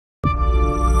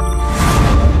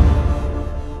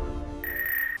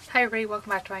Hi everybody,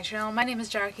 welcome back to my channel. My name is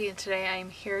Jackie and today I am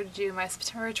here to do my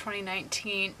September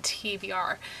 2019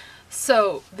 TBR.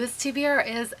 So this TBR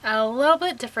is a little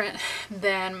bit different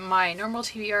than my normal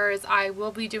TBRs. I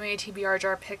will be doing a TBR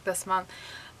jar pick this month,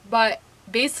 but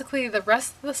basically the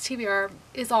rest of this TBR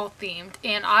is all themed,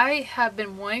 and I have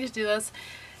been wanting to do this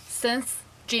since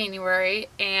January,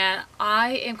 and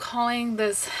I am calling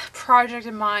this project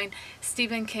of mine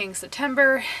Stephen King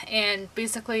September. And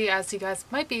basically, as you guys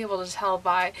might be able to tell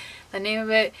by the name of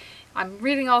it, I'm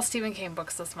reading all Stephen King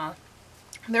books this month.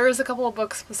 There is a couple of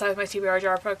books besides my TBR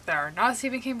jar book that are not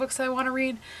Stephen King books I want to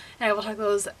read, and I will talk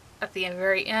those at the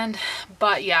very end.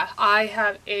 But yeah, I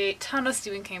have a ton of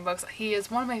Stephen King books. He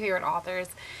is one of my favorite authors,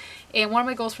 and one of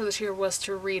my goals for this year was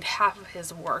to read half of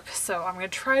his work. So I'm going to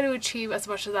try to achieve as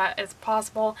much of that as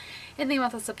possible in the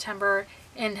month of September,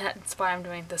 and that's why I'm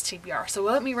doing this TBR. So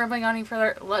without me rambling on any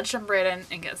further, let's jump right in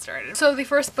and get started. So the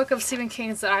first book of Stephen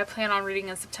King's that I plan on reading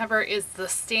in September is The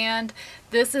Stand.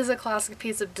 This is a classic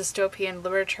piece of dystopian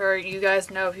literature. You guys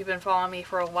know, if you've been following me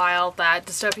for a while, that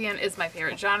dystopian is my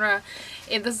favorite genre.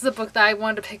 And this is a book that I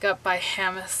wanted to pick up by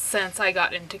him since I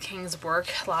got into King's work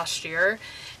last year.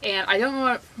 And I don't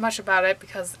know much about it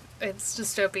because it's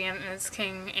dystopian and it's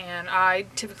King, and I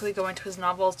typically go into his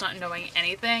novels not knowing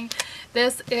anything.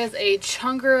 This is a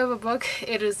chunker of a book.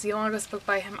 It is the longest book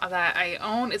by him that I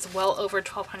own. It's well over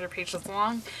 1,200 pages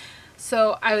long.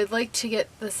 So I would like to get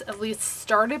this at least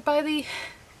started by the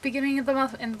beginning of the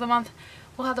month, end of the month.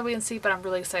 We'll have to wait and see, but I'm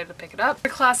really excited to pick it up. The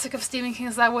classic of Stephen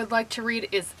King's that I would like to read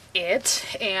is It,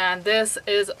 and this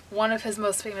is one of his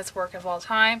most famous work of all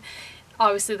time.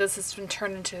 Obviously, this has been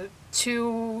turned into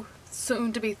 2,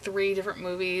 soon to be 3 different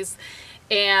movies,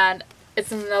 and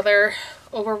it's another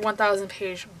over 1,000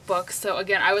 page book. So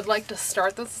again, I would like to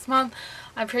start this month.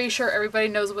 I'm pretty sure everybody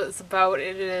knows what it's about.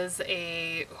 It is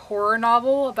a horror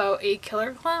novel about a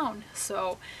killer clown.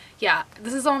 So yeah,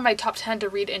 this is on my top 10 to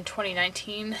read in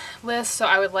 2019 list, so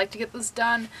I would like to get this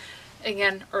done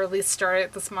again, or at least start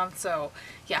it this month. So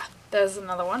yeah, there's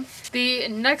another one. The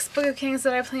next book of King's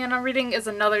that I plan on reading is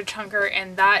another chunker,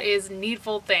 and that is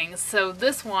Needful Things. So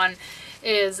this one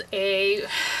is I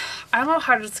don't know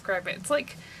how to describe it. It's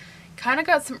like kind of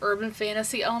got some urban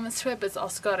fantasy elements to it, but it's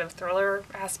also got a thriller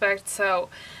aspect. So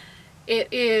it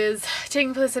is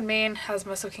taking place in Maine, as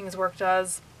most of King's work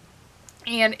does,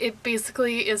 and it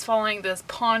basically is following this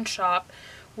pawn shop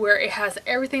where it has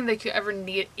everything that you ever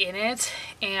need in it,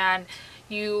 and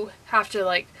you have to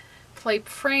like play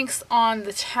pranks on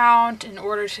the town in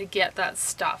order to get that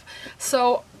stuff.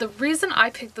 So the reason I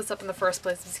picked this up in the first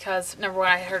place is because, number one,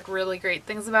 I heard really great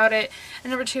things about it, and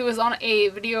number two, is on a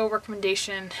video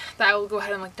recommendation that I will go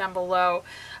ahead and link down below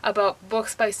about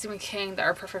books by Stephen King that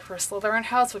are perfect for Slytherin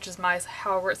house, which is my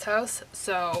Hogwarts house.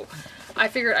 So I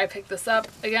figured I'd pick this up.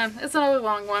 Again, it's another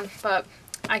long one, but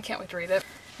I can't wait to read it.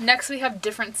 Next, we have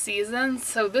Different Seasons.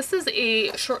 So this is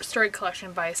a short story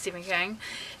collection by Stephen King,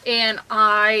 and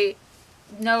I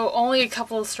know only a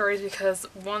couple of stories because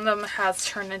one of them has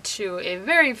turned into a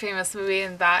very famous movie,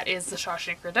 and that is The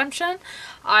Shawshank Redemption.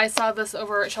 I saw this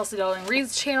over at Chelsea Darling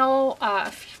Reed's channel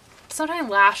sometime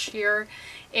last year,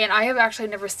 and I have actually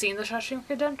never seen The Shawshank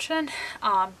Redemption,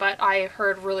 but I have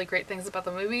heard really great things about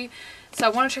the movie, so I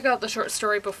want to check out the short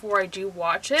story before I do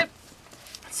watch it.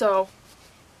 So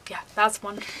yeah, that's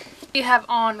one. We have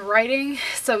On Writing.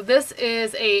 So this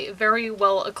is a very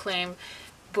well acclaimed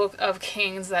book of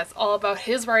King's that's all about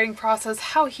his writing process,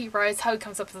 how he writes, how he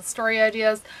comes up with the story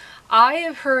ideas. I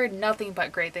have heard nothing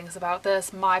but great things about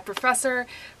this. My professor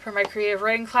for my creative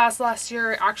writing class last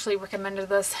year actually recommended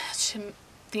this to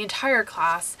the entire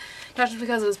class, not just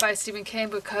because it was by Stephen King,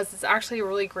 but because it's actually a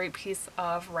really great piece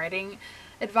of writing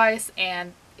advice.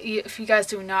 And if you guys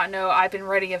do not know, I've been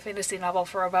writing a fantasy novel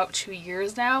for about 2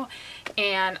 years now,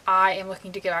 and I am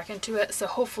looking to get back into it, so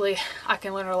hopefully I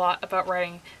can learn a lot about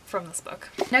writing from this book.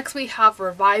 Next, we have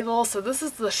Revival. So this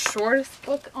is the shortest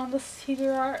book on this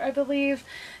TBR, I believe,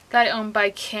 that I own by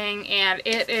King, and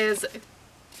it is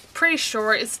pretty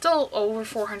short. It's still over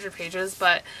 400 pages,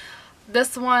 but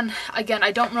this one, again,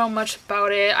 I don't know much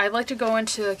about it. I like to go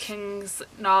into King's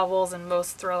novels and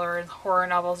most thriller and horror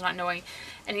novels not knowing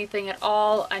anything at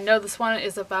all. I know this one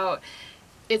is about,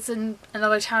 it's in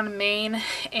another town in Maine,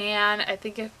 and I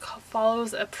think it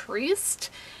follows a priest,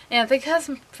 and I think it has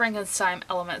some Frankenstein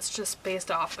elements just based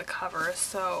off the cover.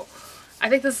 So I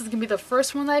think this is going to be the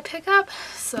first one that I pick up.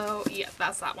 So yeah,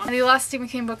 that's that one. And the last Stephen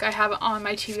King book I have on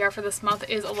my TBR for this month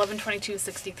is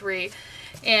 11/22/63.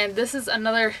 And this is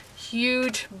another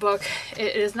huge book.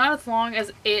 It is not as long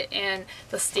as It and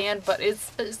The Stand, but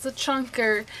it's a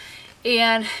chunker.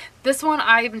 And this one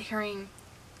I've been hearing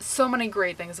so many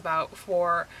great things about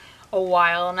for a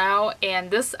while now,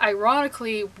 and this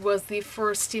ironically was the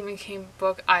first Stephen King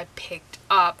book I picked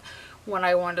up when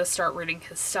I wanted to start reading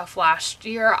his stuff last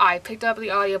year. I picked up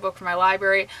the audiobook from my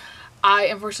library. I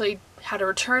unfortunately had to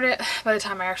return it by the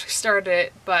time I actually started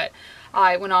it, but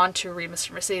I went on to read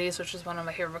Mr. Mercedes, which was one of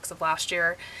my favorite books of last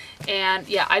year. And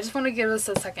yeah, I just want to give this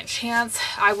a second chance.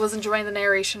 I was enjoying the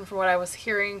narration from what I was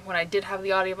hearing when I did have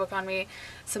the audiobook on me,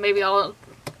 so maybe I'll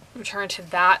return to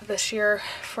that this year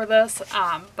for this,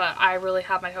 but I really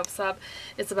have my hopes up.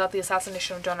 It's about the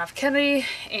assassination of John F. Kennedy,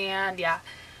 and yeah,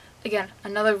 again,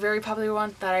 another very popular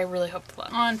one that I really hope to love.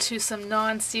 On to some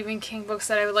non-Stephen King books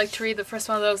that I would like to read. The first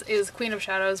one of those is Queen of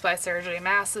Shadows by Sarah J.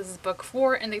 Maas. This is book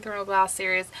 4 in the Throne of Glass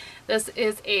series. This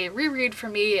is a reread for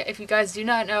me. If you guys do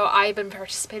not know, I've been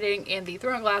participating in the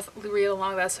Throne of Glass read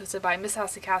along that's hosted by Miss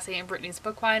Sassy Cassie and Brittany's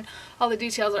Bookvine. All the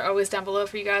details are always down below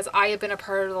for you guys. I have been a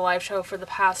part of the live show for the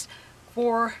past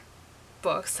 4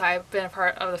 books. I've been a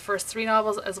part of the first 3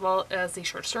 novels as well as the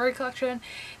short story collection,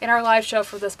 and our live show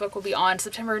for this book will be on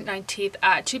September 19th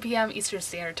at 2 p.m. Eastern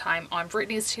Standard Time on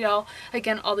Brittany's channel.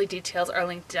 Again, all the details are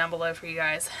linked down below for you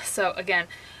guys. So again,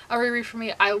 a reread for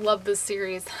me. I love this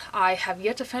series. I have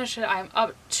yet to finish it. I'm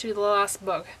up to the last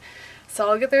book, so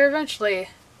I'll get there eventually.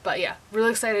 But yeah,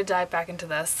 really excited to dive back into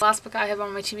this. Last book I have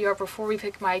on my TBR before we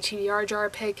pick my TBR jar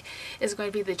pick is going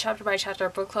to be the Chapter by Chapter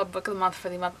Book Club Book of the Month for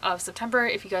the month of September.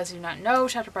 If you guys do not know,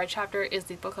 Chapter by Chapter is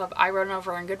the book club I run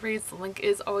over on Goodreads. The link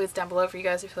is always down below for you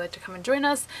guys if you'd like to come and join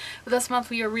us. But this month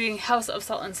we are reading House of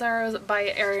Salt and Sorrows by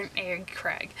Erin A.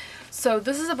 Craig. So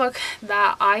this is a book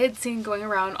that I had seen going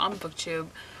around on BookTube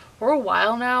for a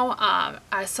while now.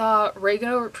 I saw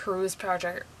Reagan Peru's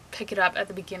Project pick it up at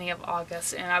the beginning of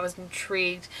August, and I was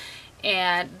intrigued,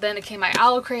 and then it came my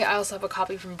Aloe crate. I also have a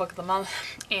copy from Book of the Month,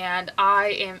 and I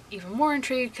am even more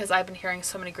intrigued because I've been hearing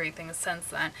so many great things since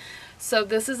then. So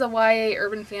this is a YA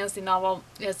urban fantasy novel.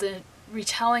 It's a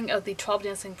retelling of the 12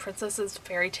 Dancing Princesses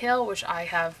fairy tale, which I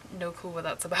have no clue what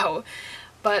that's about,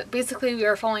 but basically we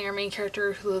are following our main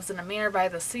character who lives in a manor by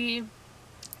the sea,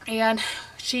 and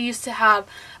she used to have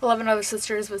 11 other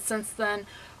sisters, but since then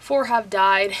 4 have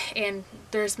died, and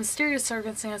there's mysterious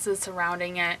circumstances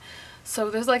surrounding it.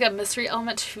 So there's like a mystery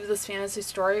element to this fantasy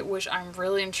story, which I'm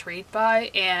really intrigued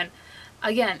by. And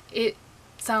again, it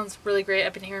sounds really great.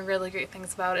 I've been hearing really great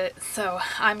things about it, so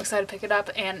I'm excited to pick it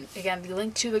up. And again, the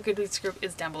link to the Goodreads group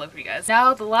is down below for you guys.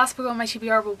 Now, the last book on my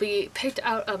TBR will be picked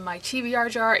out of my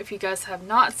TBR jar. If you guys have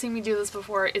not seen me do this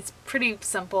before, it's pretty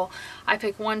simple. I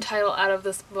pick one title out of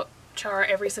this book jar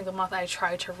every single month. I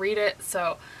try to read it,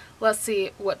 so let's see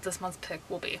what this month's pick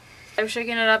will be. I'm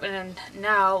shaking it up, and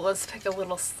now let's pick a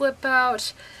little slip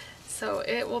out. So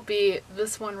it will be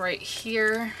this one right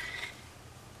here.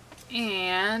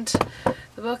 And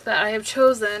the book that I have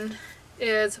chosen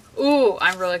is, ooh,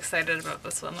 I'm really excited about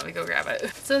this one. Let me go grab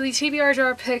it. So the TBR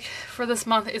jar pick for this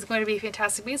month is going to be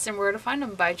Fantastic Beasts and Where to Find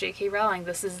Them by J.K. Rowling.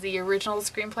 This is the original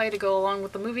screenplay to go along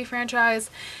with the movie franchise,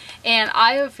 and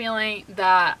I have a feeling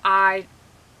that I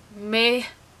may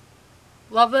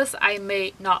love this, I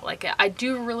may not like it. I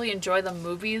do really enjoy the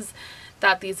movies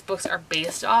that these books are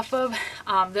based off of.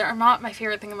 They're not my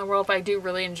favorite thing in the world, but I do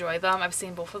really enjoy them. I've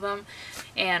seen both of them,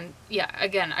 and yeah,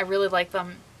 again, I really like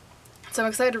them. So I'm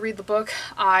excited to read the book.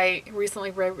 I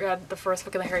recently read the first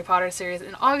book in the Harry Potter series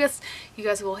in August. You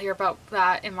guys will hear about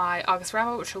that in my August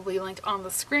wrap-up, which will be linked on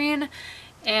the screen.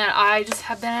 And I just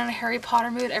have been in a Harry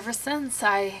Potter mood ever since.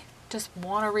 I just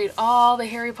want to read all the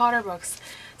Harry Potter books.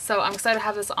 So I'm excited to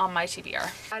have this on my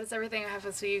TBR. That is everything I have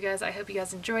for you guys. I hope you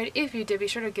guys enjoyed. If you did, be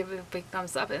sure to give it a big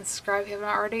thumbs up and subscribe if you haven't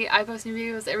already. I post new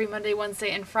videos every Monday,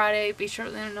 Wednesday, and Friday. Be sure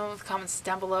to let me know in the comments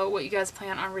down below what you guys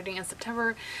plan on reading in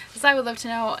September, because I would love to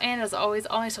know. And as always,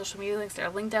 all my social media links are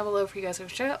linked down below for you guys to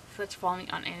check out if you'd like to follow me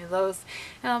on any of those.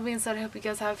 And all being said, I hope you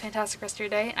guys have a fantastic rest of your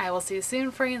day. I will see you soon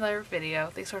for another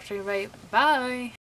video. Thanks for watching, everybody. Bye!